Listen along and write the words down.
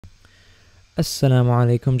Assalamu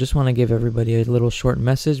alaikum. Just want to give everybody a little short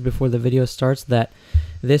message before the video starts that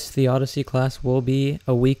this Theodicy class will be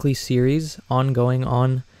a weekly series ongoing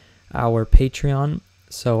on our Patreon.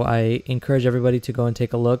 So I encourage everybody to go and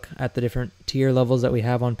take a look at the different tier levels that we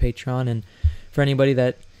have on Patreon. And for anybody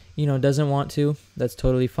that, doesn't want to, that's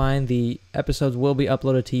totally fine. The episodes will be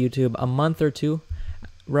uploaded to YouTube a month or two,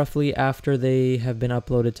 roughly after they have been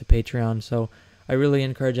uploaded to Patreon. So I really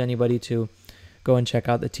encourage anybody to go and check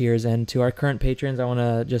out the tiers. And to our current patrons, I want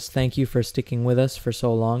to just thank you for sticking with us for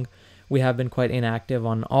so long. We have been quite inactive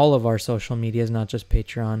on all of our social medias, not just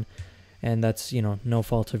Patreon. And that's, no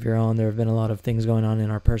fault of your own. There have been a lot of things going on in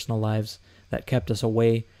our personal lives that kept us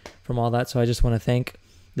away from all that. So I just want to thank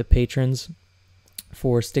the patrons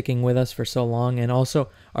for sticking with us for so long, and also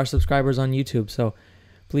our subscribers on YouTube. So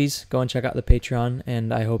please go and check out the Patreon,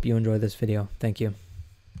 and I hope you enjoy this video. Thank you.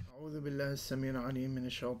 أعوذ بالله السميع العليم من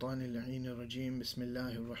الشيطان اللعين الرجيم بسم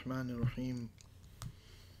الله الرحمن الرحيم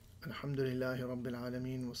الحمد لله رب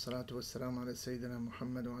العالمين والصلاة والسلام على سيدنا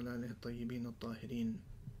محمد وعلى آله الطيبين الطاهرين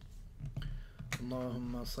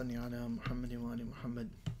اللهم صل على محمد وآل محمد.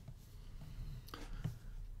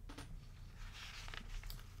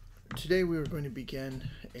 Today we are going to begin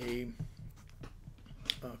a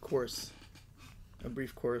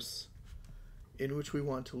brief course in which we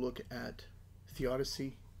want to look at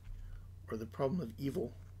theodicy, or the problem of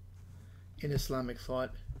evil, in Islamic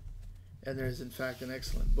thought. And there is in fact an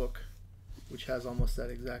excellent book which has almost that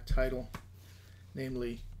exact title,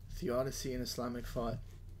 namely Theodicy in Islamic Thought.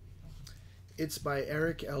 It's by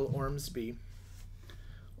Eric L. Ormsby.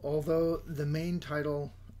 Although the main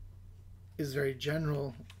title is very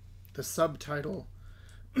general, the subtitle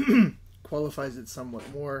qualifies it somewhat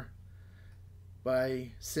more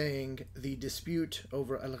by saying the dispute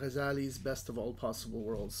over Al-Ghazali's Best of All Possible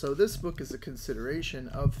Worlds. So this book is a consideration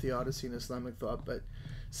of theodicy in Islamic thought, but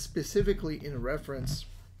specifically in reference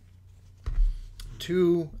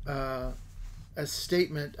to a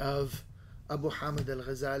statement of Abu Hamid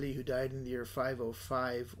al-Ghazali, who died in the year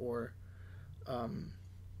 505, or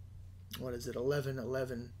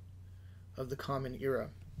 1111 of the Common Era.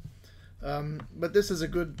 But this is a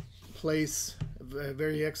good place, a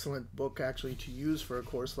very excellent book actually to use for a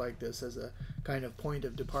course like this as a kind of point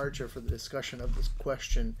of departure for the discussion of this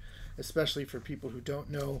question, especially for people who don't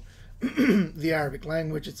know the Arabic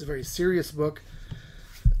language. It's a very serious book.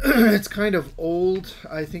 It's kind of old.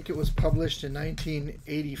 I think it was published in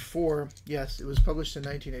 1984. Yes, it was published in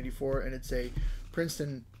 1984, and it's a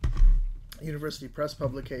Princeton University Press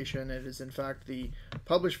publication. It is in fact the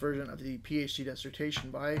published version of the Ph.D. dissertation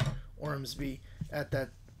by Ormsby at the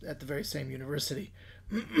very same university.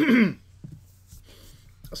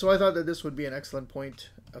 So I thought that this would be an excellent point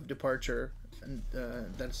of departure, and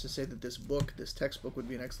that's to say that this textbook would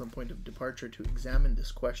be an excellent point of departure to examine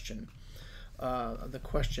this question, the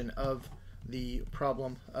question of the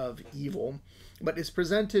problem of evil. But it's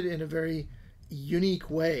presented in a very unique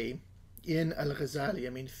way in Al-Ghazali. I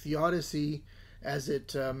mean, theodicy, as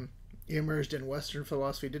it emerged in Western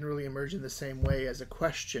philosophy, didn't really emerge in the same way as a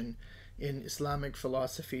question in Islamic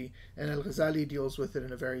philosophy, and Al-Ghazali deals with it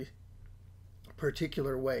in a very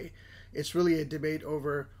particular way. It's really a debate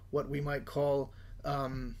over what we might call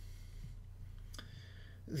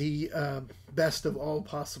the best of all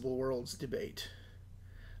possible worlds debate,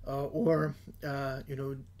 or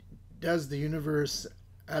does the universe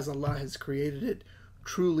as Allah has created it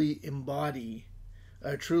truly embody,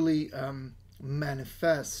 truly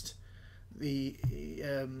manifest the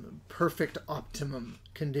perfect optimum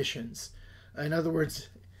conditions? In other words,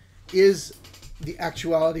 is the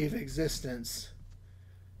actuality of existence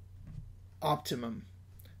optimum?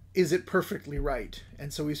 Is it perfectly right?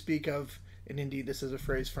 And so we speak of, and indeed this is a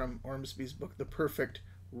phrase from Ormsby's book, the perfect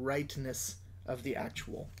rightness of the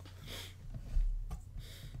actual.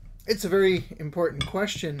 It's a very important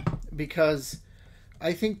question, because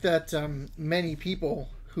I think that many people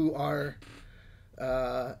who are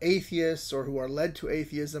atheists, or who are led to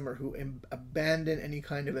atheism, or who abandon any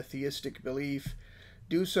kind of a theistic belief,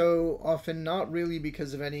 do so often not really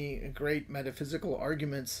because of any great metaphysical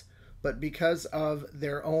arguments, but because of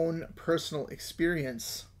their own personal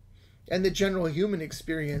experience and the general human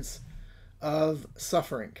experience of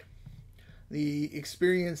suffering, the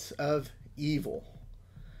experience of evil.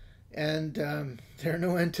 And there are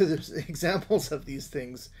no end to the examples of these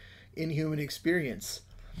things in human experience.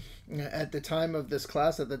 At the time of this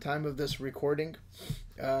class, at the time of this recording,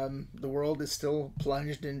 the world is still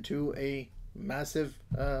plunged into a massive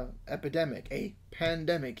epidemic, a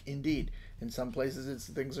pandemic indeed. In some places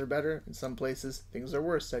things are better, in some places things are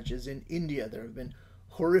worse, such as in India. There have been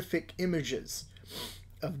horrific images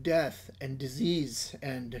of death and disease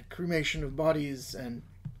and cremation of bodies and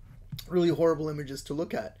really horrible images to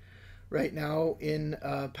look at. Right now in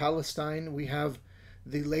Palestine, we have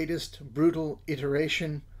the latest brutal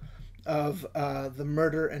iteration of the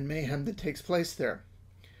murder and mayhem that takes place there.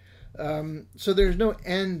 So there's no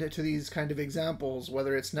end to these kind of examples,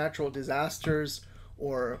 whether it's natural disasters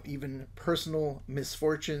or even personal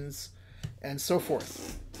misfortunes and so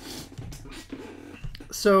forth.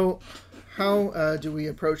 So how do we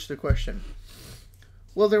approach the question?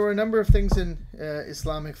 Well, there were a number of things in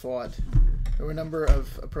Islamic thought. There were a number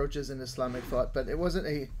of approaches in Islamic thought, but it wasn't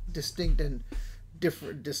a distinct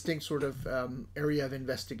sort of area of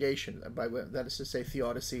investigation, that is to say,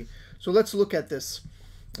 theodicy. So let's look at this.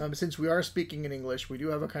 Since we are speaking in English, we do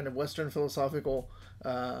have a kind of Western philosophical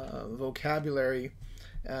vocabulary,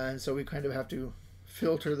 and so we kind of have to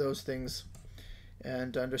filter those things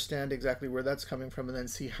and understand exactly where that's coming from, and then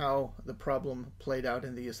see how the problem played out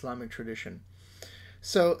in the Islamic tradition.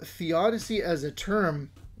 So theodicy as a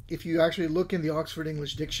term, if you actually look in the Oxford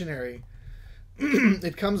English Dictionary,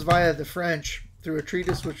 it comes via the French through a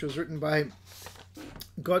treatise which was written by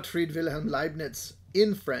Gottfried Wilhelm Leibniz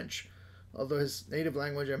in French. Although his native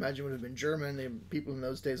language, I imagine, would have been German. People in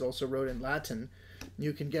those days also wrote in Latin.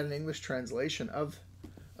 You can get an English translation of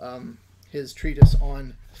his treatise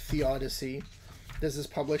on theodicy. This is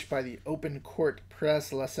published by the Open Court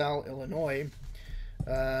Press, LaSalle, Illinois.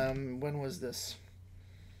 When was this?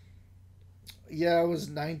 Yeah, it was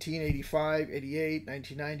 1985, 88,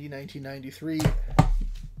 1990, 1993.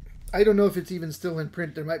 I don't know if it's even still in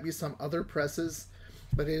print. There might be some other presses,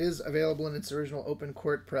 but it is available in its original Open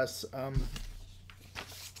Court Press on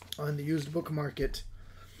the used book market.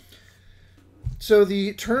 So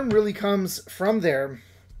the term really comes from there,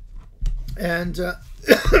 and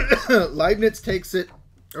Leibniz takes it,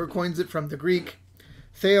 or coins it, from the Greek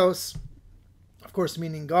theos, of course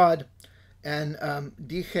meaning God, and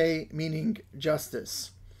dike meaning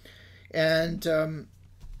justice. And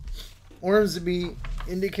Ormsby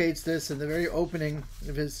indicates this in the very opening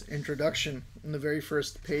of his introduction, in the very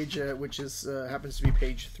first page, which is happens to be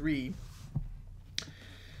page 3.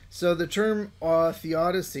 So the term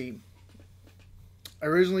theodicy,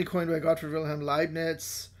 originally coined by Gottfried Wilhelm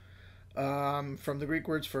Leibniz, from the Greek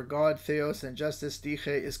words for God, theos, and justice, dike,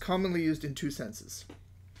 is commonly used in two senses.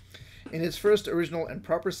 In its first original and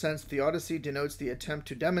proper sense, theodicy denotes the attempt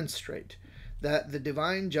to demonstrate that the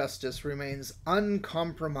divine justice remains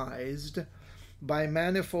uncompromised by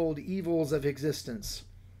manifold evils of existence.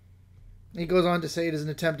 He goes on to say it is an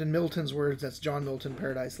attempt, in Milton's words, that's John Milton,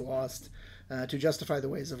 Paradise Lost, to justify the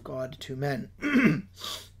ways of God to men.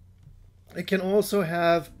 It can also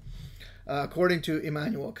have, according to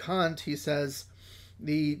Immanuel Kant, he says,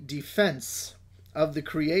 the defense of the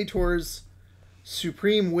Creator's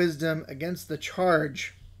supreme wisdom against the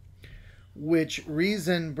charge which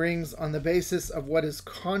reason brings on the basis of what is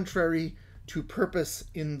contrary to purpose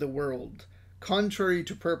in the world. Contrary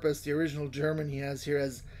to purpose, the original German he has here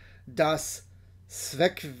as das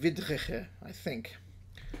Zweckwidrige, I think.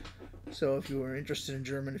 So if you are interested in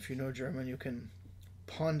German, if you know German, you can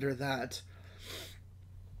ponder that.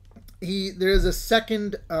 There is a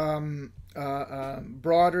second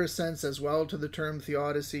broader sense as well to the term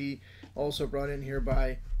theodicy, also brought in here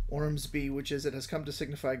by Ormsby, which is it has come to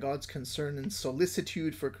signify God's concern and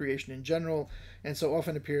solicitude for creation in general, and so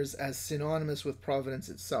often appears as synonymous with providence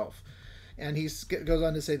itself. And he goes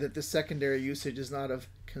on to say that this secondary usage is not of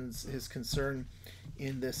his concern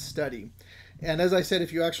in this study. And as I said,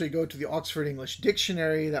 if you actually go to the Oxford English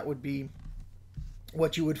Dictionary, that would be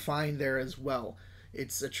what you would find there as well.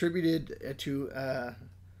 It's attributed to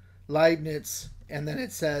Leibniz, and then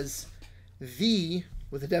it says the,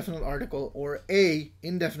 with a definite article, or a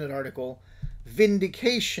indefinite article,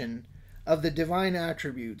 vindication of the divine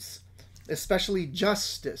attributes, especially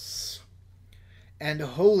justice and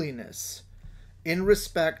holiness, in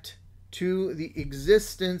respect to the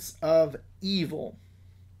existence of evil.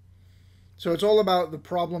 So it's all about the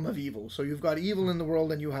problem of evil. So you've got evil in the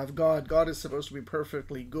world and you have God. God is supposed to be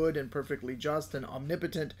perfectly good and perfectly just and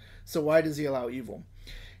omnipotent. So why does he allow evil?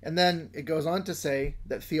 And then it goes on to say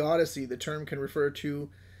that theodicy, the term, can refer to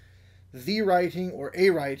the writing or a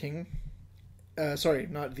writing, a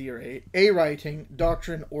writing,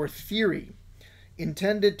 doctrine, or theory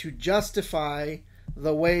intended to justify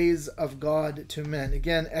the ways of God to men.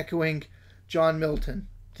 Again, echoing John Milton,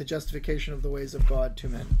 the justification of the ways of God to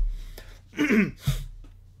men.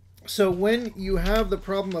 So when you have the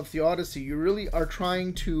problem of theodicy, you really are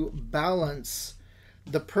trying to balance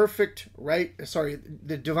the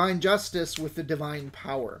the divine justice with the divine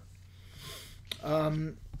power.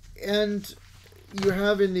 And you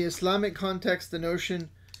have in the Islamic context the notion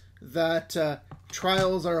that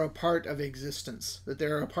trials are a part of existence, that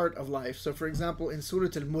they're a part of life. So for example, in Surah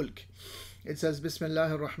Al-Mulk, it says, Bismillah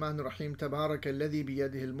ar-Rahman ar-Rahim, Tabarak alladhi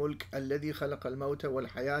biyadihi al-mulk, alladhi khalaqa al-mawta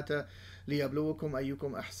wal-hayata, liyabluwakum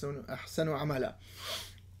ayyukum ahsanu amala.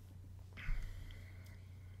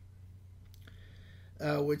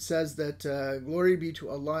 Which says that glory be to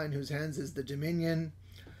Allah in whose hands is the dominion.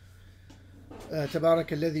 Tabarak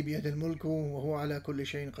alladhi biyadihi al-mulku wa huwa ala kulli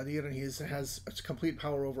shay'in qadir, and he has complete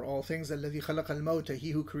power over all things. Alladhi khalaqa al-mawta, he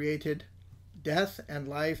who created death and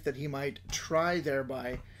life, that he might try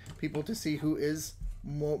thereby people to see who is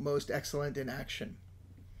most excellent in action.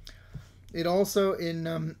 It also in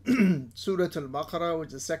Surah Al-Baqarah, which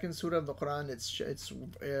is the second surah of the Quran, it's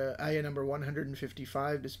ayah number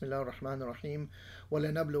 155, Bismillah ar-Rahman ar-Rahim,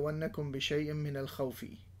 وَلَنَبْلُوَنَّكُمْ بِشَيْءٍ مِّنَ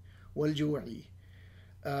الْخَوْفِ وَالْجُوعِ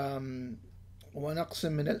ونقص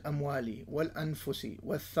من الأموال والأنفس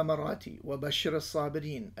والثمرات وبشر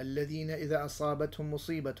الصابرين الذين إذا أصابتهم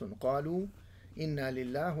مصيبة قالوا إنا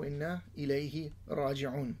لله وإنا إليه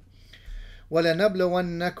راجعون.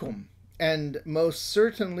 وَلَنَبْلُوَنَّكُمْ, and most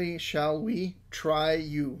certainly shall we try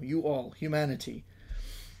you all, humanity,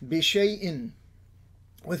 بِشَيْءٍ,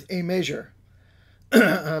 with a measure,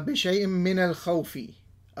 بِشَيْءٍ مِّنَ الْخَوْفِ,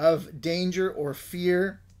 of danger or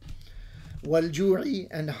fear, وَالْجُوعِ,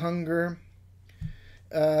 and hunger,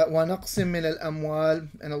 وَنَقْصٍ مِّنَ الْأَمْوَالِ,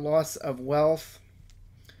 and a loss of wealth,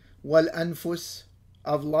 وَالْأَنفُسِ,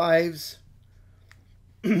 of lives,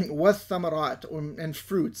 وَالثَّمَرَاتِ, and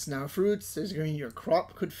fruits. Now fruits, there's going to mean your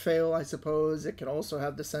crop could fail, I suppose. It could also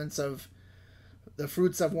have the sense of the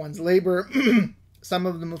fruits of one's labor. Some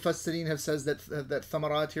of the Mufassirin have said that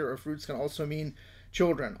thamarat here, or fruits, can also mean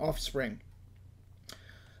children, offspring.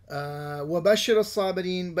 وَبَشِّرَ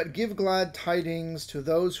الصَّابِرِينَ, but give glad tidings to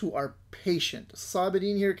those who are patient.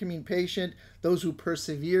 Sabirin here can mean patient, those who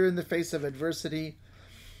persevere in the face of adversity,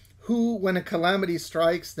 who, when a calamity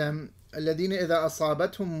strikes them, الَّذِينَ إِذَا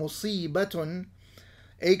أَصَابَتْهُمْ مُصِيبَةٌ,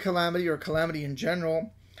 a calamity or calamity in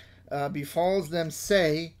general, befalls them,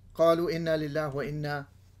 say, قَالُوا إِنَّا لِلَّهِ وَإِنَّا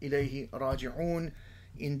إِلَيْهِ رَاجِعُونَ,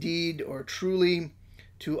 indeed or truly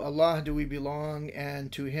to Allah do we belong,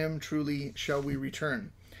 and to Him truly shall we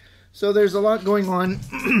return. So there's a lot going on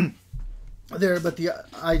there, but the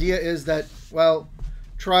idea is that, well,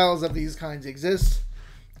 trials of these kinds exist,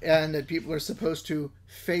 and that people are supposed to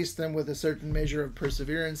face them with a certain measure of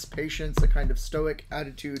perseverance, patience, a kind of stoic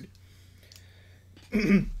attitude.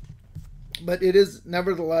 But it is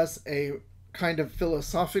nevertheless a kind of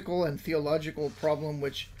philosophical and theological problem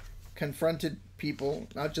which confronted people,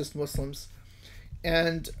 not just Muslims.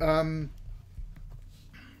 And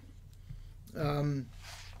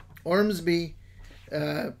Ormsby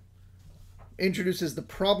introduces the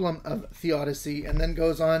problem of theodicy, and then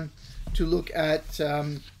goes on to look at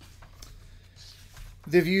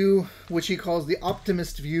the view which he calls the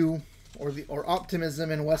optimist view, or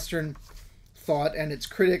optimism in Western thought and its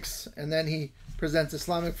critics, and then he presents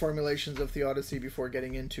Islamic formulations of theodicy before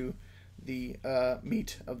getting into the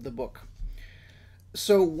meat of the book.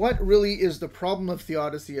 So what really is the problem of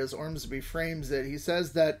theodicy as Ormsby frames it? He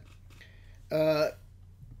says that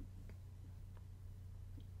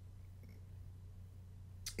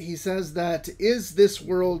is this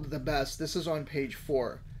world the best? This is on page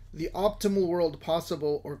 4. The optimal world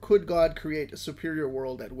possible, or could God create a superior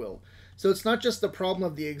world at will? So it's not just the problem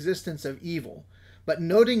of the existence of evil, but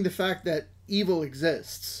noting the fact that evil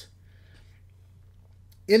exists.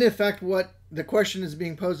 In effect, what the question is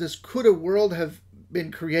being posed is, could a world have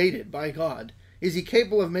been created by God? Is He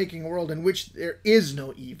capable of making a world in which there is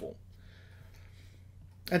no evil?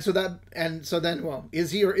 And so then, well,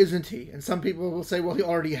 is He or isn't He? And some people will say, well, He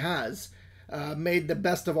already has made the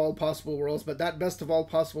best of all possible worlds, but that best of all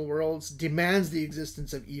possible worlds demands the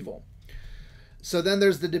existence of evil. So then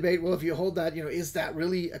there's the debate, well, if you hold that, is that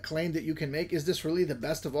really a claim that you can make? Is this really the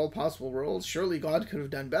best of all possible worlds? Surely God could have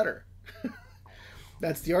done better.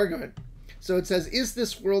 That's the argument. So it says, is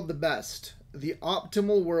this world the best, the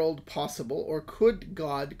optimal world possible, or could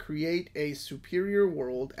God create a superior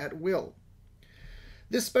world at will?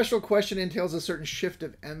 This special question entails a certain shift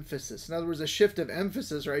of emphasis. In other words, a shift of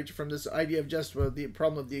emphasis, right, from this idea of just the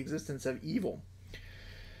problem of the existence of evil.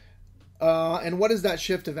 And what is that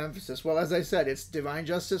shift of emphasis? Well, as I said, it's divine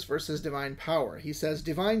justice versus divine power. He says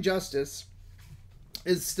divine justice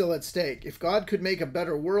is still at stake. If God could make a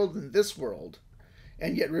better world than this world,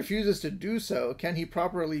 and yet refuses to do so, can He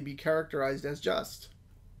properly be characterized as just?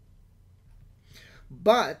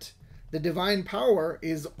 But the divine power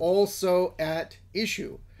is also at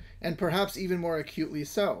issue, and perhaps even more acutely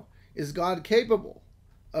so. Is God capable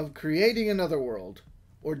of creating another world,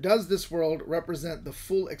 or does this world represent the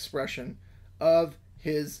full expression of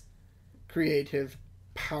His creative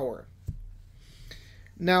power.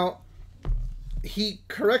 Now, he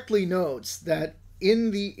correctly notes that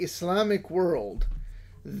in the Islamic world,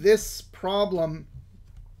 this problem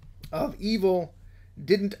of evil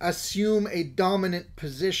didn't assume a dominant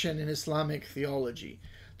position in Islamic theology.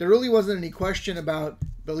 There really wasn't any question about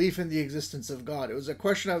belief in the existence of God. It was a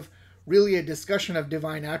question of really a discussion of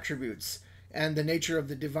divine attributes and the nature of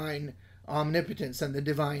the divine omnipotence and the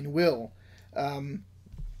divine will. And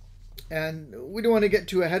we don't want to get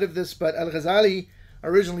too ahead of this, but Al-Ghazali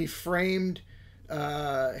originally framed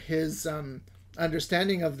his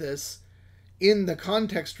understanding of this in the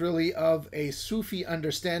context really of a Sufi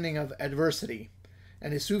understanding of adversity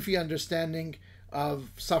and a Sufi understanding of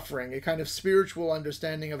suffering, a kind of spiritual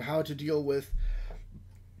understanding of how to deal with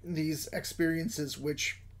these experiences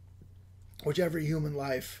which every human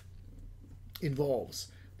life involves.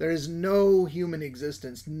 There is no human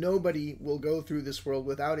existence. Nobody will go through this world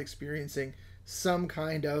without experiencing some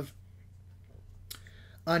kind of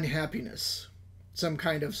unhappiness, some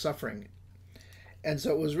kind of suffering. And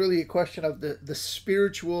so it was really a question of the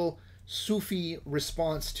spiritual Sufi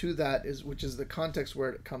response to that, which is the context where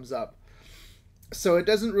it comes up. So it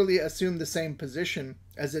doesn't really assume the same position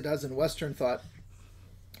as it does in Western thought.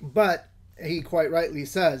 But he quite rightly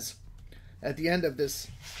says, at the end of this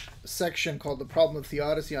section called The Problem of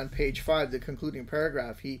Theodicy on page 5, the concluding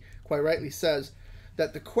paragraph, he quite rightly says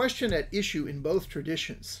that the question at issue in both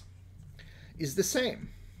traditions is the same.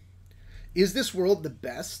 Is this world the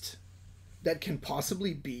best that can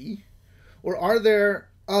possibly be? Or are there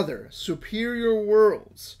other superior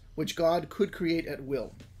worlds which God could create at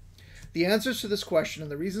will? The answers to this question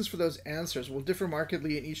and the reasons for those answers will differ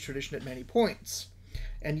markedly in each tradition at many points.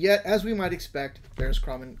 And yet, as we might expect, there's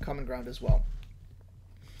common ground as well.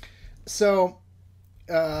 So,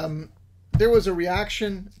 there was a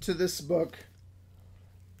reaction to this book,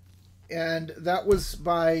 and that was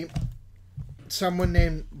by someone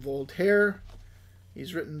named Voltaire.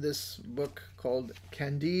 He's written this book called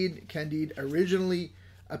Candide. Candide originally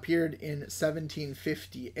appeared in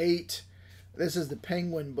 1758. This is the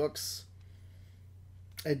Penguin Books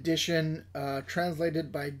edition,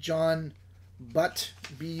 translated by John Butt,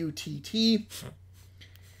 B-U-T-T,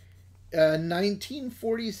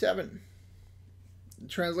 1947. The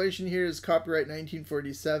translation here is copyright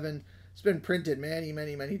 1947. It's been printed many,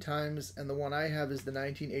 many, many times, and the one I have is the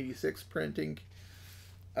 1986 printing.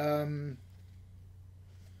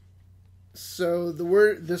 So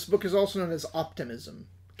this book is also known as Optimism.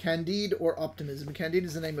 Candide or Optimism. Candide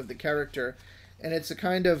is the name of the character, and it's a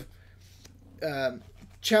kind of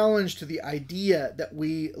challenge to the idea that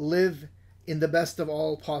we live in the best of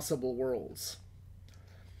all possible worlds.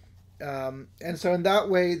 And so in that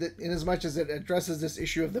way, that in as much as it addresses this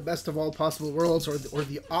issue of the best of all possible worlds, or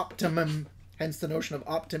the optimum, hence the notion of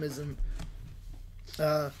optimism,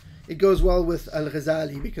 it goes well with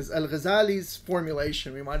Al-Ghazali, because Al-Ghazali's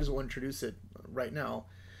formulation, we might as well introduce it right now,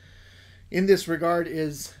 in this regard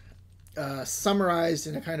is summarized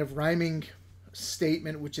in a kind of rhyming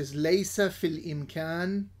statement, which is Laysa fil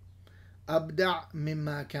imkan abda'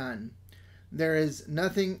 mimma kan. There is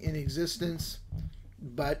nothing in existence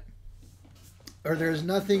but, or there is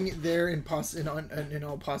nothing there in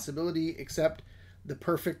all possibility except the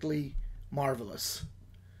perfectly marvelous.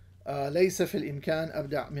 Laysa fil imkan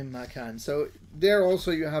abda' mimma kan. So there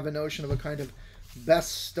also you have a notion of a kind of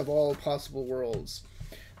best of all possible worlds.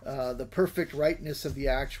 The perfect rightness of the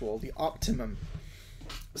actual, the optimum.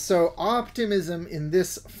 So optimism in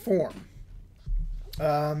this form.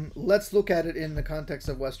 Let's look at it in the context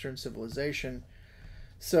of Western civilization.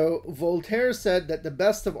 So Voltaire said that the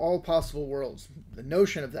best of all possible worlds, the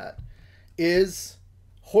notion of that, is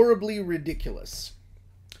horribly ridiculous.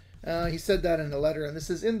 He said that in a letter, and this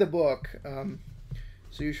is in the book,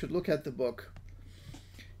 so you should look at the book.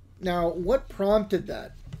 Now, what prompted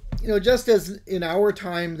that? You know, just as in our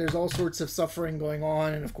time, there's all sorts of suffering going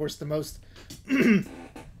on, and of course the most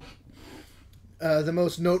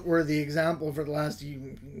noteworthy example for the last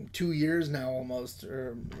 2 years now almost,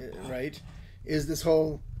 right, is this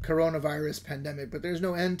whole coronavirus pandemic. But there's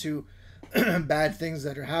no end to bad things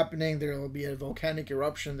that are happening. There will be a volcanic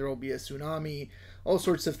eruption. There will be a tsunami. All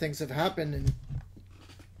sorts of things have happened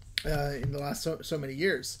in the last so many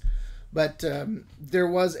years. But there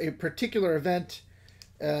was a particular event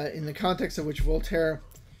in the context of which Voltaire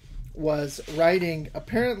was writing.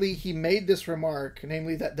 Apparently he made this remark,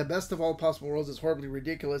 namely that the best of all possible worlds is horribly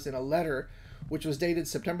ridiculous, in a letter which was dated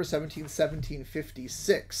September 17,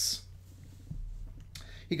 1756.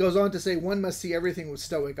 He goes on to say, one must see everything with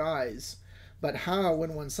stoic eyes, but how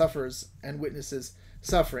when one suffers and witnesses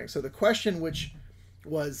suffering? So the question which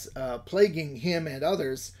was plaguing him and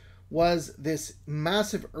others was this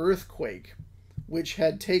massive earthquake which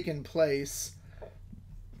had taken place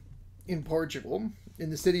in Portugal, in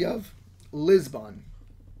the city of Lisbon.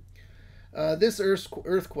 This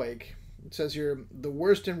earthquake, it says here, the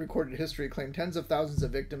worst in recorded history, claimed tens of thousands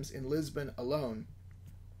of victims in Lisbon alone,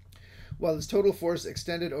 while its total force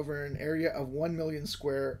extended over an area of 1 million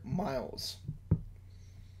square miles.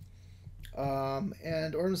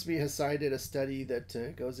 And Ormsby has cited a study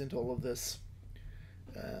that goes into all of this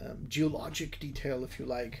geologic detail, if you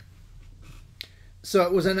like. So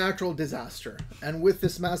it was a natural disaster. And with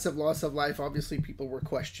this massive loss of life, obviously people were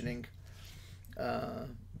questioning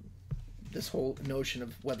this whole notion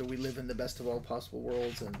of whether we live in the best of all possible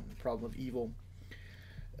worlds and the problem of evil.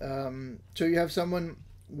 So you have someone,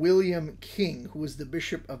 William King, who was the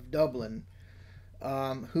Bishop of Dublin,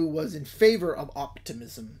 who was in favor of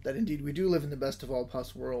optimism, that indeed we do live in the best of all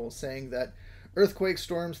possible worlds, saying that earthquakes,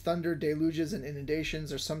 storms, thunder, deluges, and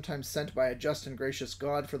inundations are sometimes sent by a just and gracious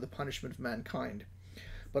God for the punishment of mankind,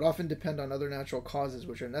 but often depend on other natural causes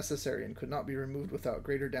which are necessary and could not be removed without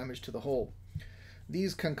greater damage to the whole.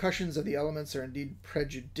 These concussions of the elements are indeed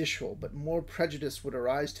prejudicial, but more prejudice would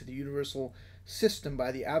arise to the universal system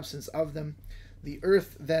by the absence of them. The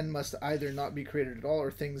earth then must either not be created at all,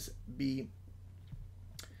 or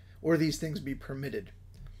these things be permitted.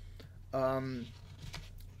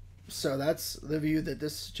 So that's the view that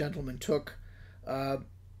this gentleman took.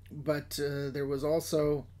 But there was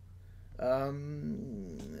also,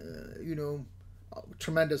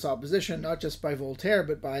 tremendous opposition, not just by Voltaire,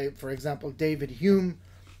 but by, for example, David Hume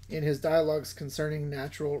in his dialogues concerning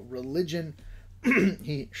natural religion.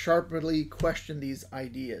 He sharply questioned these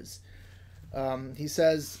ideas. He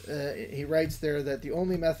says, he writes there that the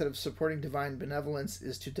only method of supporting divine benevolence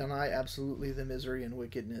is to deny absolutely the misery and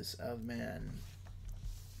wickedness of man.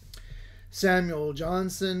 Samuel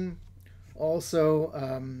Johnson also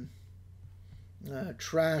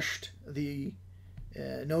trashed the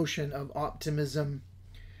notion of optimism.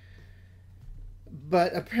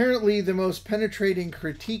 But apparently the most penetrating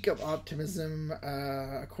critique of optimism,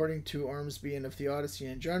 according to Ormsby and of Theodicy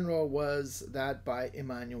in general, was that by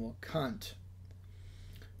Immanuel Kant,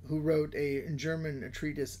 who wrote a German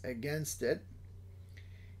treatise against it.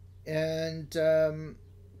 And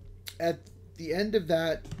at the end of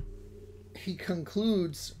that, he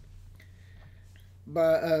concludes,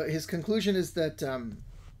 his conclusion is that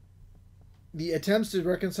the attempts to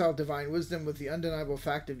reconcile divine wisdom with the undeniable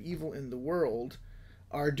fact of evil in the world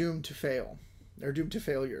are doomed to fail. They're doomed to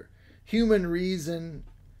failure. Human reason,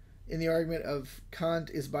 in the argument of Kant,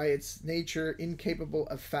 is by its nature incapable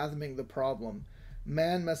of fathoming the problem.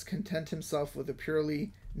 Man must content himself with a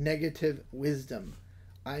purely negative wisdom,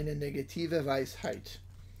 eine negative Weisheit.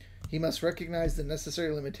 He must recognize the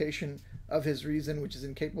necessary limitation of his reason, which is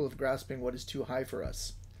incapable of grasping what is too high for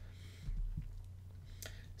us.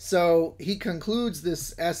 So he concludes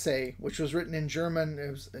this essay, which was written in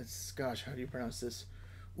German. Gosh, how do you pronounce this?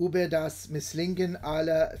 Über das Misslingen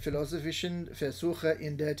aller philosophischen Versuche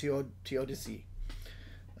in der Theodicy.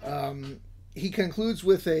 He concludes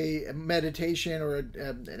with a meditation or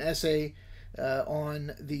an essay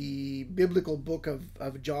on the biblical book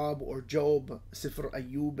of Job, or Job, Sifr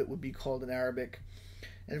Ayub, it would be called in Arabic.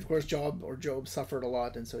 And of course, Job suffered a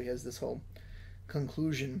lot, and so he has this whole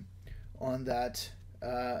conclusion on that.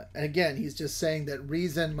 And again, he's just saying that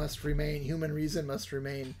reason must remain, human reason must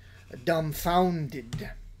remain dumbfounded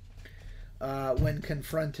when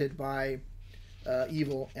confronted by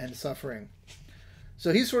evil and suffering.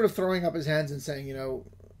 So he's sort of throwing up his hands and saying,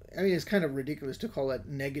 it's kind of ridiculous to call it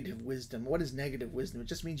negative wisdom. What is negative wisdom? It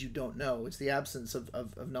just means you don't know. It's the absence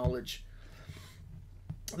of knowledge.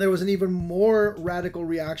 There was an even more radical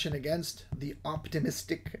reaction against the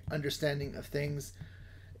optimistic understanding of things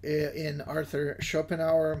in Arthur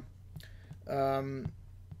Schopenhauer. And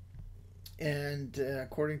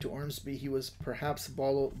according to Ormsby, he was perhaps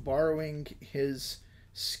borrowing his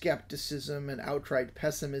skepticism and outright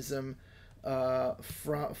pessimism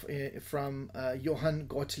from Johann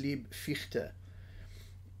Gottlieb Fichte.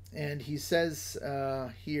 And he says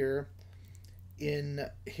here in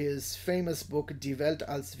his famous book Die Welt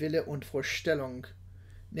als Wille und Vorstellung,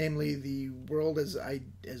 namely the world as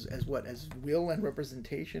will and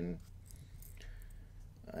representation.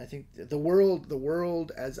 I think the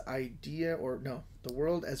world as idea, the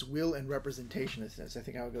world as will and representation is I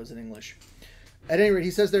think how it goes in English. At any rate, he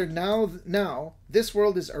says there, now this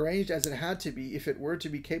world is arranged as it had to be if it were to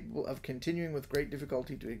be capable of continuing with great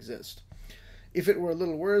difficulty to exist. If it were a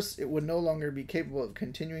little worse, it would no longer be capable of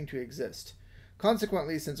continuing to exist.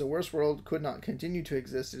 Consequently, since a worse world could not continue to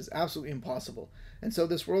exist, it is absolutely impossible. And so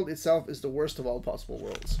this world itself is the worst of all possible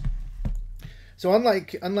worlds. So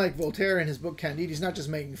unlike Voltaire in his book Candide, he's not just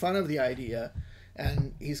making fun of the idea,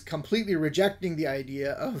 and he's completely rejecting the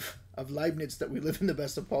idea of Leibniz that we live in the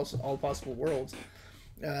best of all possible worlds,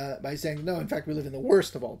 by saying, no, in fact, we live in the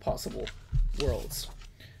worst of all possible worlds.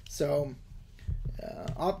 So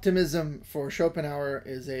optimism for Schopenhauer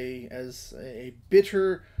is a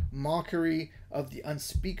bitter mockery of the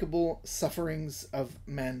unspeakable sufferings of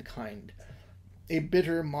mankind. A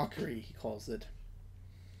bitter mockery, he calls it.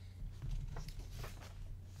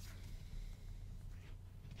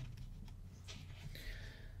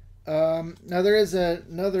 Now there is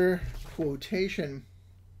another quotation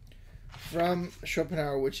from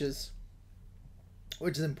Schopenhauer which is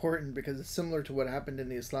important because it's similar to what happened in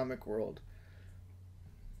the Islamic world.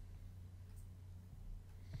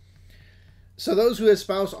 So those who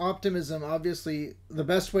espouse optimism, obviously the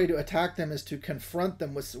best way to attack them is to confront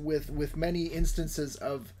them with many instances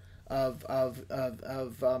of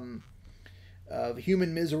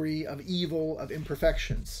human misery, of evil, of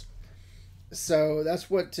imperfections. So that's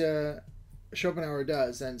what Schopenhauer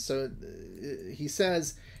does. And so he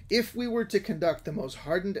says, if we were to conduct the most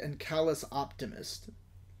hardened and callous optimist,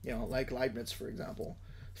 like Leibniz, for example,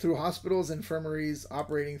 through hospitals, infirmaries,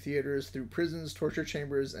 operating theaters, through prisons, torture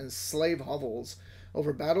chambers, and slave hovels,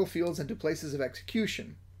 over battlefields and to places of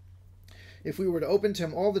execution, if we were to open to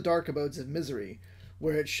him all the dark abodes of misery,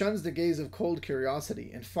 where it shuns the gaze of cold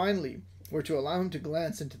curiosity, and finally were to allow him to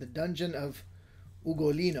glance into the dungeon of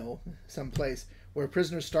Ugolino, some place where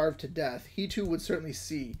prisoners starved to death, he too would certainly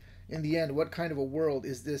see, in the end, what kind of a world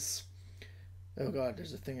is this. Oh God,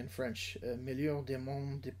 there's a thing in French. Milieu de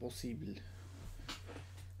monde possible.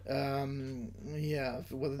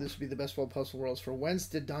 Whether this would be the best of all possible worlds. For whence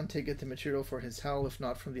did Dante get the material for his hell, if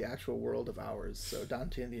not from the actual world of ours? So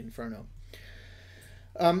Dante and the Inferno.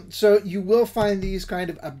 So you will find these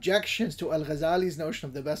kind of objections to Al-Ghazali's notion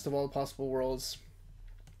of the best of all possible worlds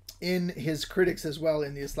in his critics as well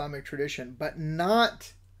in the Islamic tradition, but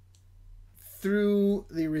not through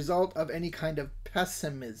the result of any kind of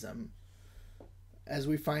pessimism, as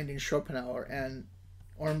we find in Schopenhauer, and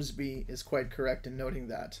Ormsby is quite correct in noting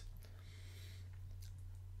that.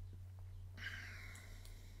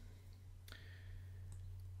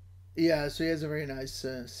 Yeah, so he has a very nice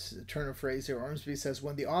turn of phrase here. Ormsby says,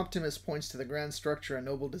 when the optimist points to the grand structure and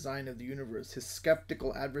noble design of the universe, his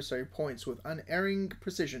skeptical adversary points with unerring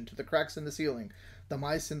precision to the cracks in the ceiling, the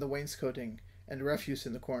mice in the wainscoting, and refuse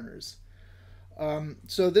in the corners.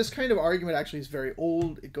 So this kind of argument actually is very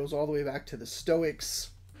old. It goes all the way back to the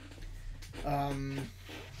Stoics.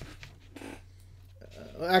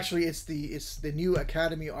 Actually, it's the New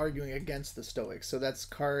Academy arguing against the Stoics. So that's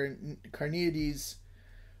Carneades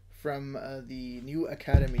from the New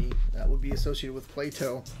Academy that would be associated with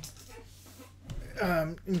Plato,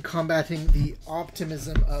 in combating the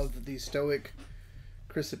optimism of the Stoic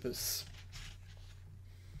Chrysippus.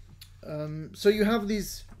 So you have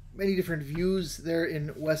these many different views there in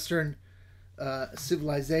Western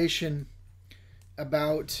civilization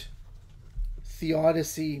about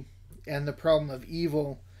theodicy and the problem of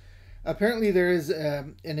evil. Apparently there is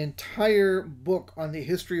an entire book on the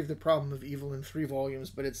history of the problem of evil in 3 volumes,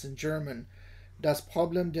 but it's in German. Das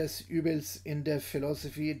Problem des Übels in der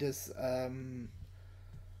Philosophie des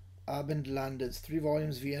Abendlandes. 3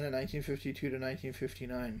 volumes, Vienna, 1952 to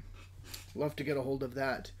 1959. Love to get a hold of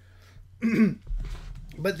that.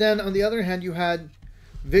 But then, on the other hand, you had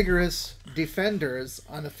vigorous defenders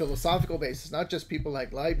on a philosophical basis, not just people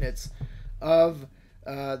like Leibniz, of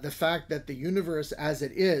the fact that the universe as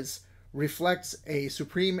it is reflects a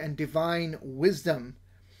supreme and divine wisdom,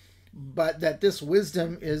 but that this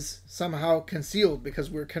wisdom is somehow concealed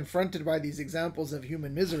because we're confronted by these examples of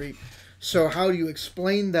human misery. So how do you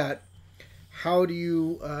explain that? How do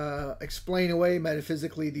you explain away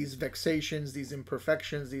metaphysically these vexations, these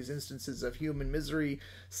imperfections, these instances of human misery,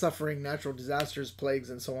 suffering, natural disasters, plagues,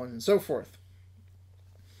 and so on and so forth?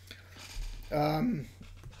 And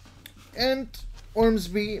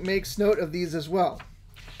Ormsby makes note of these as well.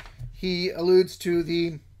 He alludes to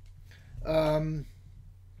the a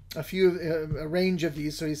range of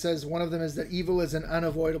these. So he says one of them is that evil is an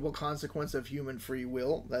unavoidable consequence of human free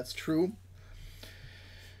will. That's true.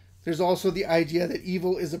 There's also the idea that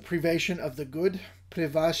evil is a privation of the good,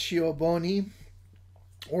 privatio boni,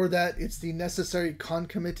 or that it's the necessary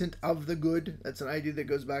concomitant of the good. That's an idea that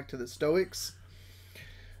goes back to the Stoics.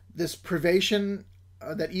 This privation,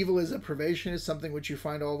 that evil is a privation, is something which you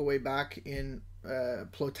find all the way back in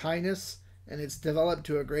Plotinus, and it's developed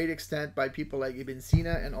to a great extent by people like Ibn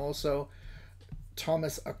Sina and also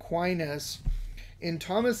Thomas Aquinas. In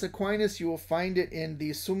Thomas Aquinas, you will find it in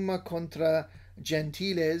the Summa contra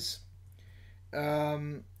Gentiles,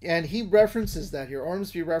 And he references that here.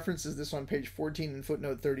 Ormsby references this on page 14 in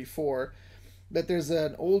footnote 34. That there's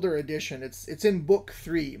an older edition. It's in book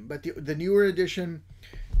 3, but the newer edition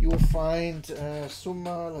you will find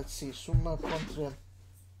Summa. Let's see, Summa contra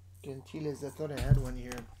Gentiles. I thought I had one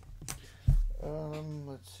here.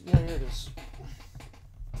 Let's see. Yeah, here it is.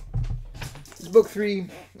 It's book 3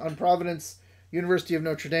 on Providence, University of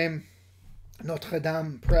Notre Dame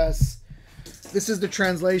Press. This is the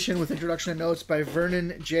translation with introduction and notes by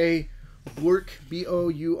Vernon J. Bourke,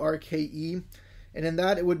 Bourke. And in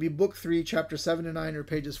that, it would be Book 3, Chapter 7 to 9, or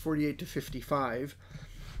pages 48 to 55.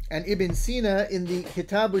 And Ibn Sina, in the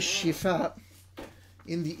Kitab al-Shifa,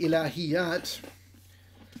 in the Ilahiyat,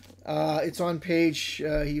 it's on page,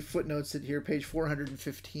 he footnotes it here, page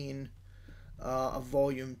 415 of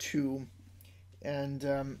Volume 2.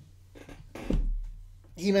 And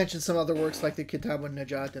he mentioned some other works like the Kitab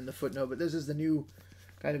al-Najat in the footnote, but this is the new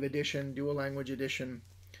kind of edition, dual language edition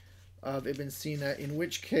of Ibn Sina, in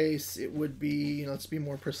which case it would be, let's be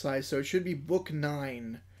more precise, so it should be book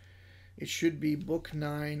 9. It should be book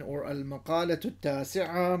 9, or Al-Maqalat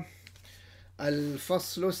al-Tasi'a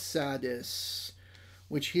Al-Fasl al-Sadis,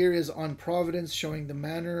 which here is on providence, showing the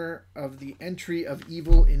manner of the entry of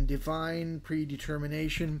evil in divine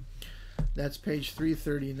predetermination. That's page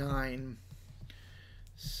 339.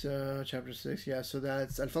 So, chapter 6, yeah, so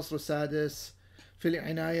that's Al-Fasl al-Sadis في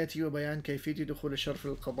العناية وبيان كيفية دخول الشر في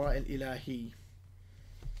القضاء الإلهي.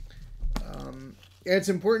 It's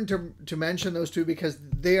important to mention those two because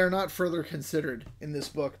they are not further considered in this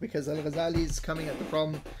book, because Al-Ghazali is coming at the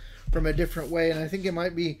problem from a different way, and I think it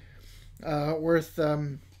might be worth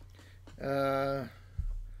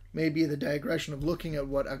maybe the digression of looking at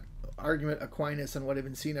what argument Aquinas and what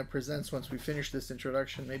Ibn Sina presents once we finish this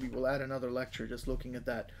introduction. Maybe we'll add another lecture just looking at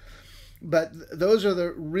that. But those are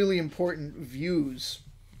the really important views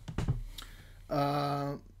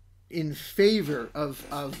in favor of,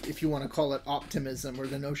 if you want to call it optimism, or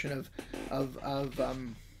the notion of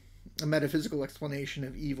a metaphysical explanation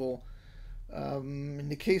of evil. In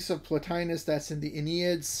the case of Plotinus, that's in the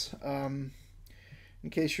Enneads. In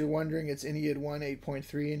case you're wondering, it's Ennead 1, 8.3,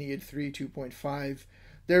 Ennead 3, 2.5.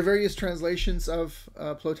 There are various translations of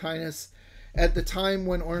Plotinus. At the time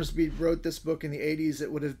when Ormsby wrote this book in the 80s,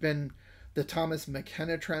 it would have been the Thomas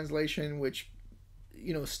McKenna translation, which,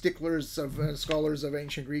 sticklers of scholars of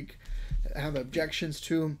ancient Greek have objections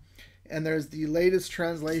to. And there's the latest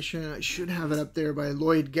translation, I should have it up there, by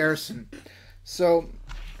Lloyd Garrison. So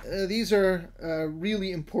these are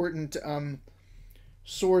really important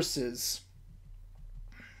sources.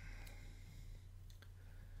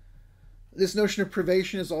 This notion of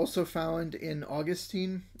privation is also found in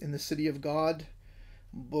Augustine, in the City of God,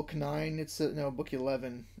 book 9, book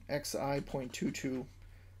 11, XI.22,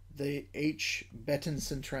 the H.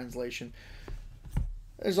 Bettinson translation.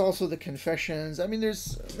 There's also the Confessions. I mean,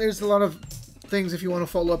 there's a lot of things if you want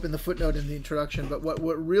to follow up in the footnote in the introduction, but what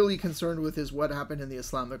we're really concerned with is what happened in the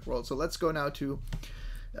Islamic world. So let's go now to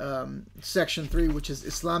section 3, which is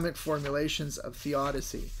Islamic formulations of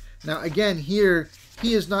theodicy. Now, again, here,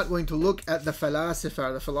 he is not going to look at the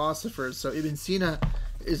philosophers, so Ibn Sina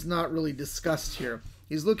is not really discussed here.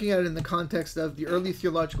 He's looking at it in the context of the early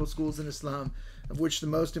theological schools in Islam, of which the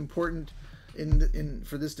most important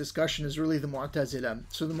for this discussion is really the Mu'tazila.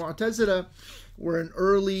 So the Mu'tazila were an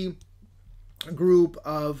early group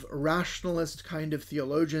of rationalist kind of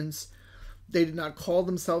theologians. They did not call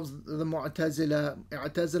themselves the Mu'tazila.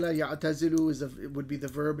 I'tazila, ya'tazilu would be the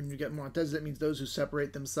verb, and you get Mu'tazila, it means those who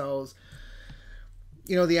separate themselves.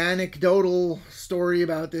 The anecdotal story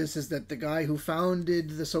about this is that the guy who founded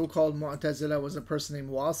the so-called Mu'tazila was a person named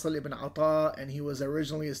Wasil ibn Ata, and he was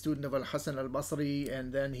originally a student of Al-Hasan al-Basri,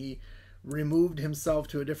 and then he removed himself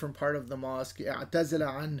to a different part of the mosque.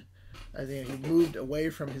 I'tazila an, I think he moved away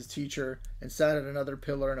from his teacher and sat at another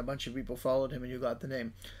pillar, and a bunch of people followed him, and you got the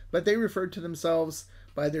name. But they referred to themselves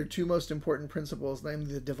by their two most important principles,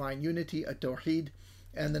 namely the divine unity, at-tawheed,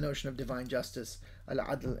 and the notion of divine justice,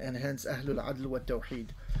 al-adl, and hence ahlul adl wa tawheed.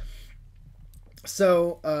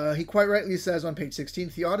 So he quite rightly says on page 16,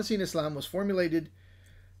 theodicy in Islam was first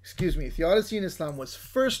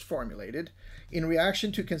formulated in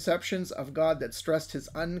reaction to conceptions of God that stressed his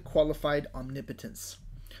unqualified omnipotence.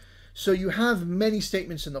 So you have many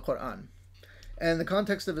statements in the Quran. And in the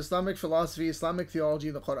context of Islamic philosophy, Islamic theology,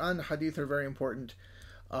 the Quran, the Hadith are very important.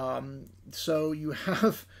 So you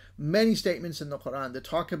have many statements in the Quran that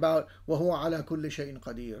talk about وَهُوَ عَلَى كُلِّ شَيْءٍ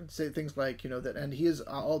قَدِيرٌ. Say things like, that, and he is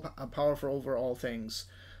all powerful over all things.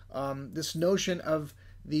 This notion of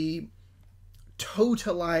the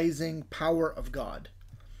totalizing power of God.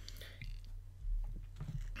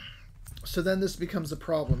 So then this becomes a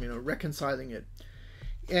problem, reconciling it.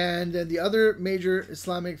 And then the other major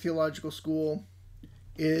Islamic theological school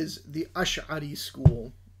is the Ash'ari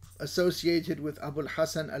school, associated with Abu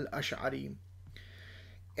al-Hasan al-Ash'ari.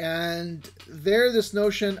 And there, this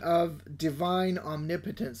notion of divine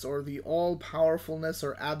omnipotence, or the all-powerfulness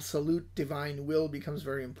or absolute divine will, becomes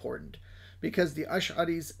very important, because the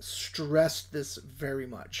Ash'aris stressed this very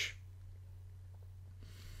much.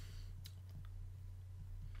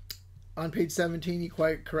 On page 17, he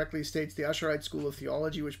quite correctly states the Ash'arite school of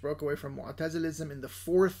theology, which broke away from Mu'tazilism in the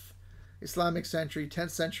 4th Islamic century,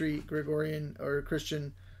 10th century Gregorian or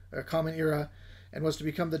Christian Common Era, and was to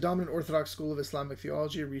become the dominant Orthodox school of Islamic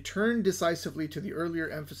theology, returned decisively to the earlier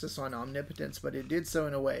emphasis on omnipotence, but it did so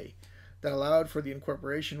in a way that allowed for the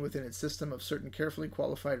incorporation within its system of certain carefully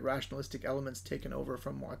qualified rationalistic elements taken over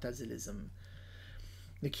from Mu'tazilism.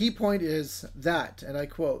 The key point is that, and I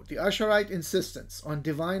quote, the Ash'arite insistence on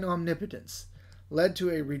divine omnipotence led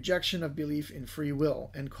to a rejection of belief in free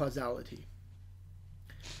will and causality.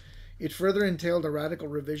 It further entailed a radical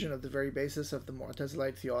revision of the very basis of the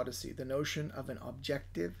Mu'tazilite theodicy, the notion of an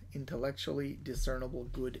objective, intellectually discernible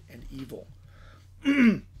good and evil.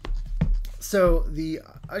 So the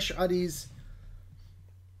Ash'aris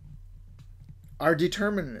are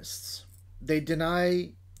determinists. They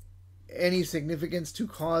deny any significance to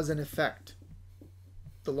cause and effect,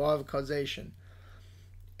 the law of causation.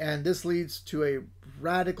 And this leads to a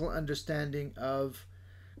radical understanding of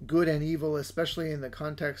good and evil, especially in the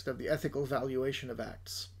context of the ethical valuation of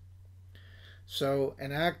acts. So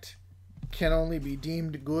an act can only be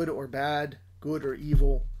deemed good or bad, good or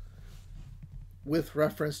evil, with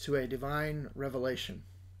reference to a divine revelation.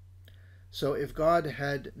 So if God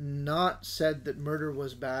had not said that murder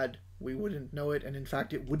was bad, we wouldn't know it, and in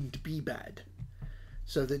fact it wouldn't be bad.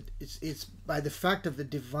 So that it's by the fact of the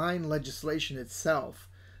divine legislation itself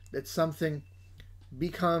that something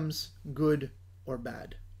becomes good or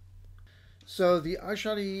bad. So the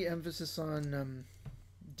Ash'ari emphasis on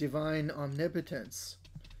divine omnipotence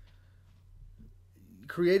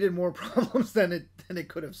created more problems than it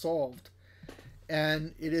could have solved.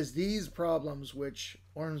 And it is these problems which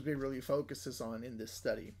Ormsby really focuses on in this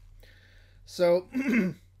study. So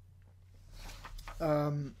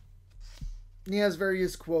he has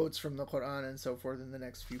various quotes from the Quran and so forth in the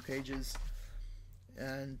next few pages,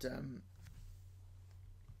 and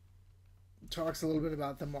talks a little bit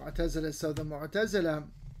about the Mu'tazila. So the Mu'tazila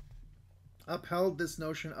upheld this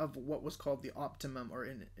notion of what was called the optimum, or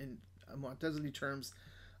in Mu'tazili terms,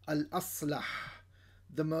 al-aslah,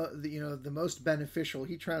 the most beneficial.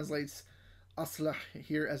 He translates aslah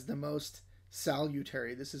here as the most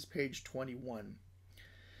salutary. This is page 21.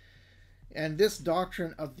 And this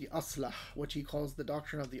doctrine of the aslah, which he calls the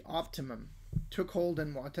doctrine of the optimum, took hold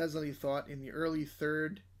in Mu'tazili thought in the early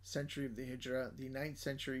 3rd century of the Hijrah, the 9th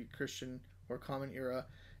century Christian or Common Era,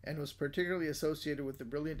 and was particularly associated with the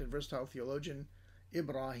brilliant and versatile theologian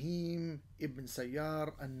Ibrahim ibn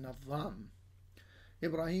Sayyar al-Nadham.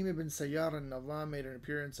 Ibrahim ibn Sayyar al-Nadham made an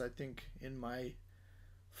appearance, I think, in my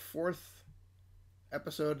 4th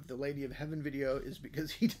episode of the Lady of Heaven video, is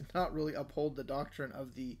because he did not really uphold the doctrine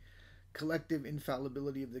of the collective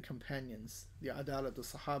infallibility of the companions, the Adalat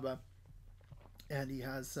al-Sahaba, and he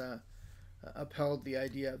has upheld the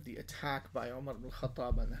idea of the attack by Umar ibn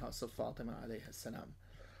Khattab on the house of Fatima alayhi salam.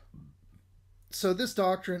 So this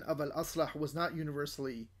doctrine of al-aslah was not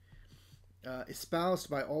universally espoused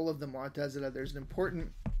by all of the Mu'tazila. There's an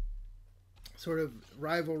important sort of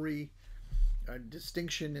rivalry,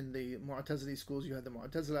 distinction in the Mu'tazili schools. You have the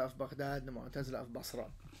Mu'tazila of Baghdad and the Mu'tazila of Basra.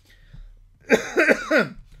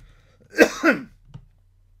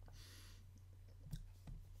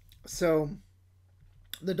 So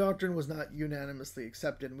the doctrine was not unanimously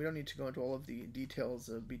accepted, and we don't need to go into all of the details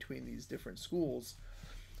between these different schools,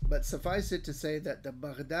 but suffice it to say that the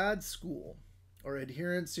Baghdad school, or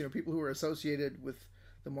adherents, people who were associated with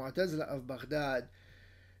the Mu'tazila of Baghdad,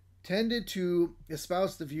 tended to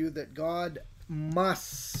espouse the view that God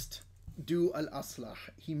must do al-aslah.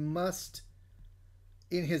 He must,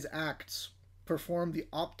 in his acts, perform the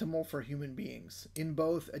optimal for human beings in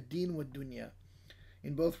both ad-din wa dunya,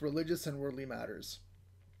 in both religious and worldly matters.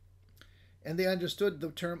 And they understood the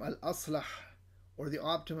term al-aslah, or the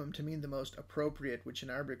optimum, to mean the most appropriate, which in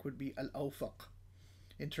Arabic would be al-awfaq,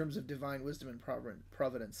 in terms of divine wisdom and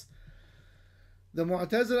providence. The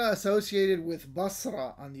Mu'tazila associated with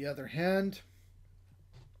Basra, on the other hand,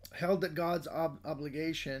 held that God's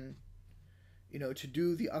obligation, to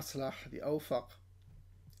do the aslah, the awfaq,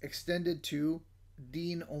 extended to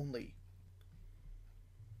deen only,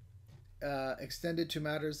 extended to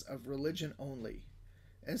matters of religion only.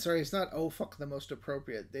 And sorry, it's not awfaq, the most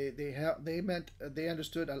appropriate. They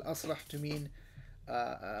understood al-aslah to mean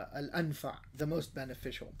al-anfa, the most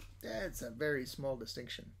beneficial. That's a very small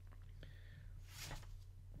distinction.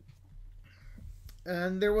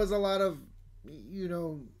 And there was a lot of,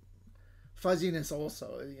 fuzziness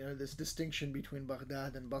also. This distinction between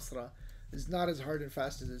Baghdad and Basra is not as hard and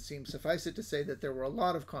fast as it seems. Suffice it to say that there were a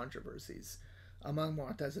lot of controversies among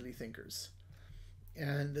Mu'tazili thinkers.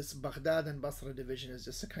 And this Baghdad and Basra division is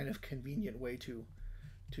just a kind of convenient way to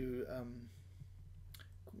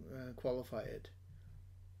qualify it.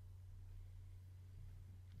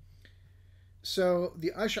 So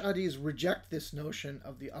the Ash'aris reject this notion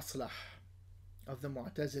of the aslah of the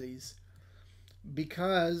Mu'tazilis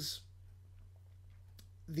because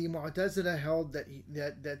the Mu'tazila held that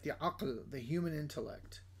the aql, the human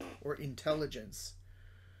intellect or intelligence,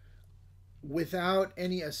 without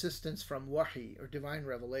any assistance from wahi or divine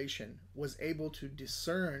revelation, was able to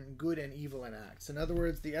discern good and evil in acts. In other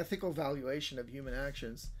words, the ethical valuation of human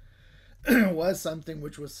actions was something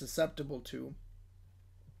which was susceptible to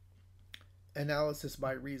analysis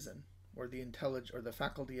by reason, or the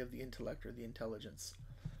faculty of the intellect or the intelligence.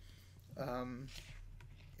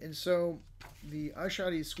 And so the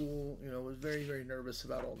Ash'ari school, was very, very nervous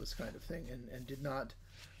about all this kind of thing and did not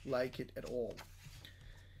like it at all.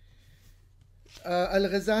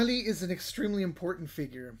 Al-Ghazali is an extremely important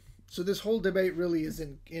figure. So this whole debate really is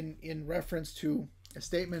in reference to a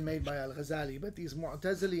statement made by Al-Ghazali, but these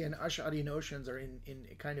Mu'tazili and Ash'ari notions are in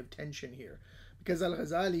a kind of tension here. Because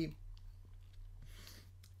Al-Ghazali,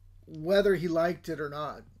 whether he liked it or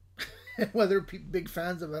not, whether big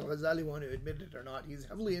fans of Al-Ghazali want to admit it or not, he's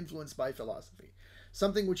heavily influenced by philosophy,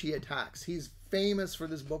 something which he attacks. He's famous for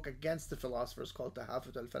this book against the philosophers called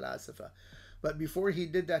Tahafut al-Falasifa. But before he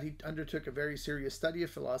did that, he undertook a very serious study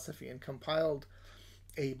of philosophy and compiled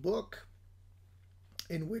a book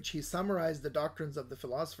in which he summarized the doctrines of the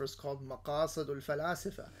philosophers called Maqasid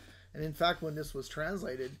al-Falasifa. And in fact, when this was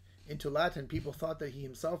translated into Latin, people thought that he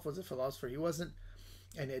himself was a philosopher. He wasn't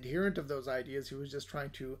an adherent of those ideas. He was just trying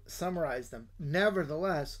to summarize them.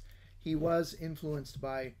 Nevertheless, he was influenced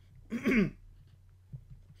by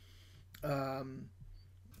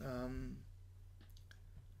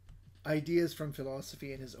ideas from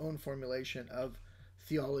philosophy and his own formulation of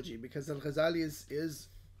theology, because Al-Ghazali is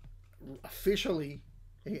officially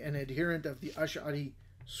an adherent of the Ash'ari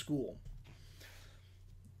school.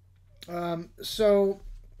 So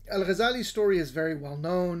Al-Ghazali's story is very well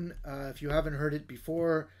known. If you haven't heard it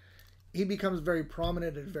before, he becomes very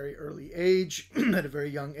prominent at a very early age, at a very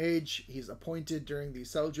young age. He's appointed during the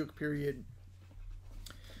Seljuk period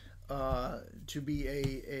to be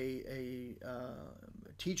a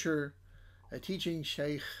teacher, a teaching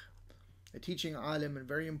sheikh, a teaching alim, and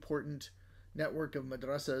very important network of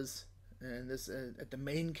madrasas. And this at the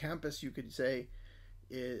main campus, you could say,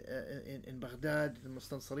 in Baghdad, in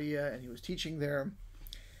Mustansiriya, and he was teaching there.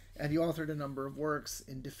 And he authored a number of works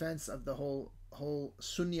in defense of the whole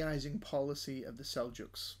Sunniizing policy of the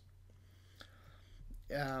Seljuks.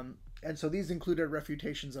 And so these included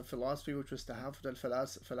refutations of philosophy, which was Tahafut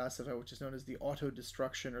al-Falasifa, which is known as the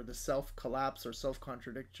auto-destruction or the self-collapse or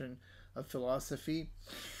self-contradiction of philosophy.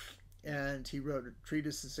 And he wrote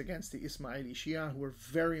treatises against the Ismaili Shīʿah, who were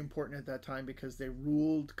very important at that time because they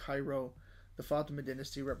ruled Cairo. The Fatimid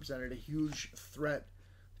dynasty represented a huge threat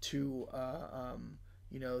to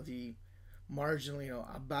the marginally,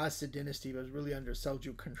 Abbasid dynasty, was really under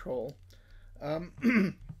Seljuk control.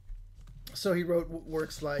 So he wrote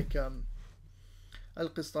works like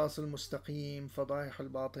Al-Qistas al-Mustaqim, Fadaih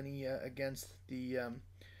al-Batiniya, against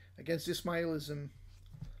Ismailism.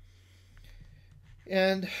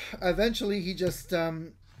 And eventually he just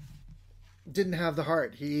didn't have the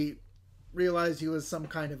heart. He realized he was some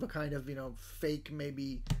kind of fake,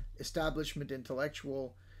 maybe establishment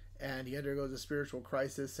intellectual, and he undergoes a spiritual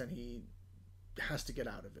crisis, and he has to get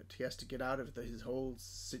out of it. He has to get out of his whole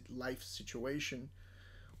life situation,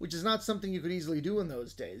 which is not something you could easily do in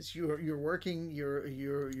those days. You're working,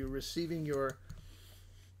 you're receiving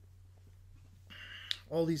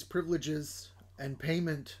all these privileges and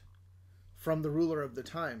payment from the ruler of the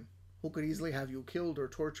time, who could easily have you killed or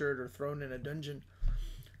tortured or thrown in a dungeon.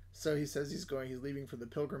 So he says he's leaving for the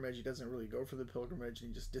pilgrimage. He doesn't really go for the pilgrimage, and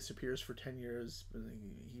he just disappears for 10 years.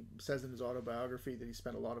 He says in his autobiography that he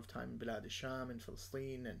spent a lot of time in Bilad al-Sham and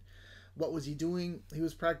Palestine. And what was he doing? He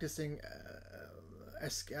was practicing,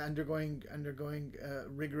 undergoing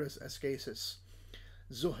rigorous ascesis,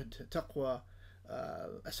 zuhd, taqwa,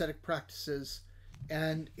 ascetic practices,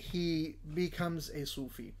 and he becomes a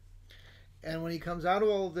Sufi. And when he comes out of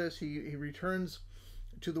all of this, he returns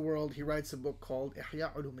to the world. He writes a book called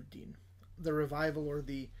Ihya Ulumuddin, the revival or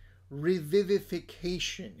the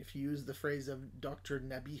revivification, if you use the phrase of Dr.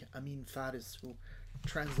 Nabih Amin Faris, who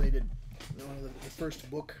translated one of the first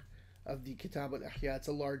book of the Kitab al-Ihya. It's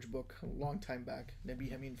a large book, a long time back.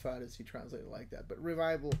 Nabih Amin Faris, he translated it like that. But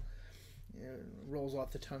revival rolls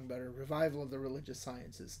off the tongue better. Revival of the religious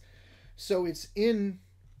sciences. So it's in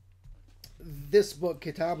this book,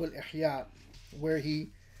 Kitab al-Ihya, where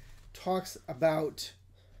he talks about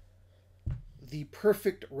the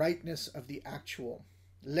perfect rightness of the actual.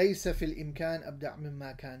 لَيْسَ فِي الْإِمْكَانِ أَبْدَعْ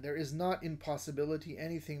مِمَّا كَانَ. There is not in possibility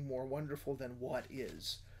anything more wonderful than what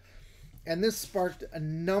is. And this sparked a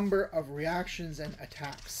number of reactions and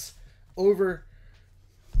attacks over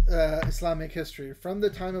Islamic history, from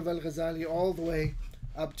the time of Al-Ghazali all the way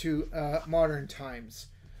up to modern times.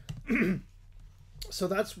 So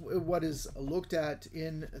that's what is looked at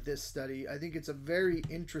in this study. I think it's a very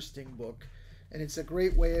interesting book, and it's a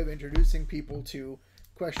great way of introducing people to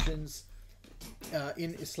questions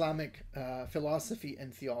in Islamic philosophy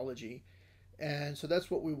and theology. And so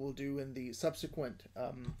that's what we will do in the subsequent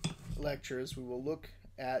lectures. We will look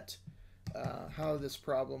at how this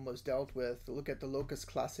problem was dealt with, look at the locus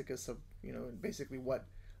classicus of, basically what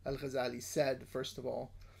Al-Ghazali said, first of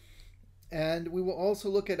all. And we will also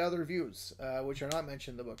look at other views, which are not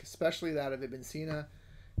mentioned in the book, especially that of Ibn Sina,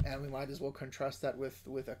 and we might as well contrast that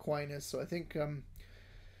with Aquinas. So I think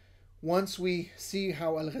once we see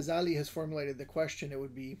how Al-Ghazali has formulated the question, it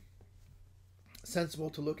would be sensible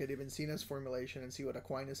to look at Ibn Sina's formulation and see what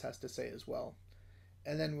Aquinas has to say as well.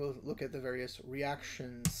 And then we'll look at the various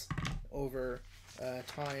reactions over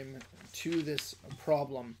time to this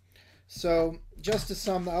problem. So just to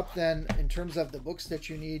sum up then, in terms of the books that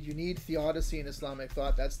you need Theodicy in Islamic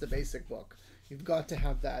Thought. That's the basic book. You've got to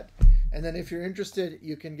have that. And then if you're interested,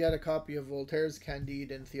 you can get a copy of Voltaire's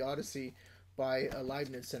Candide and Theodicy by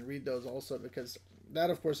Leibniz and read those also, because that,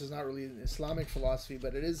 of course, is not really an Islamic philosophy,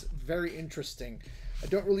 but it is very interesting. I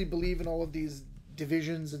don't really believe in all of these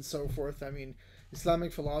divisions and so forth. I mean,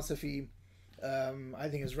 Islamic philosophy, I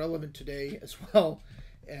think, is relevant today as well,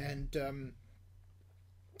 and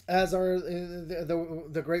as are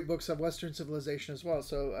the great books of Western civilization as well.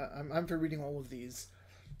 So I'm for reading all of these.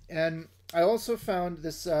 And I also found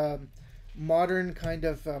this modern kind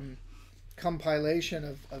of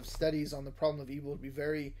compilation of studies on the problem of evil to be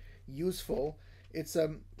very useful. It's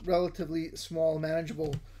a relatively small,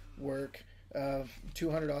 manageable work of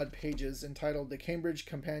 200-odd pages entitled The Cambridge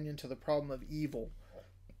Companion to the Problem of Evil,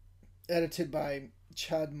 edited by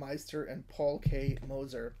Chad Meister and Paul K.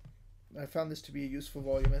 Moser. I found this to be a useful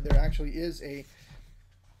volume, and there actually is a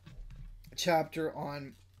chapter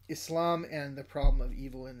on Islam and the problem of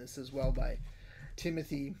evil in this as well, by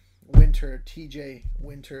Timothy Winter, T.J.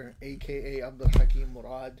 Winter, a.k.a. Abdul Hakim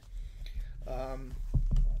Murad.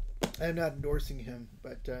 I'm not endorsing him,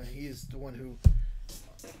 but he is the one who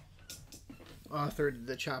authored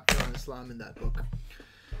the chapter on Islam in that book.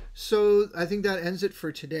 So I think that ends it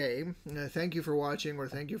for today. Thank you for watching, or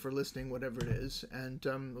thank you for listening, whatever it is. And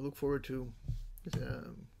I look forward to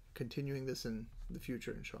continuing this in the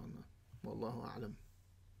future, inshallah. Wallahu a'lam.